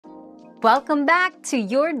Welcome back to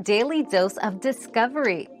your daily dose of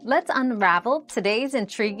discovery. Let's unravel today's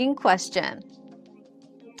intriguing question.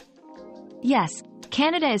 Yes,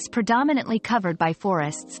 Canada is predominantly covered by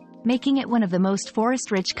forests, making it one of the most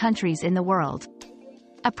forest-rich countries in the world.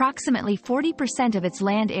 Approximately 40% of its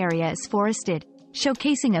land area is forested,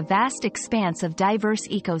 showcasing a vast expanse of diverse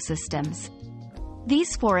ecosystems.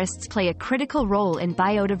 These forests play a critical role in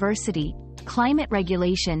biodiversity, climate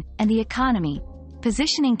regulation, and the economy,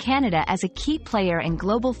 positioning Canada as a key player in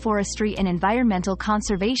global forestry and environmental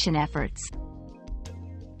conservation efforts.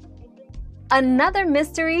 Another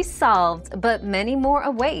mystery solved, but many more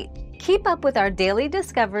await. Keep up with our daily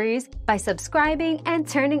discoveries by subscribing and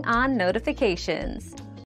turning on notifications.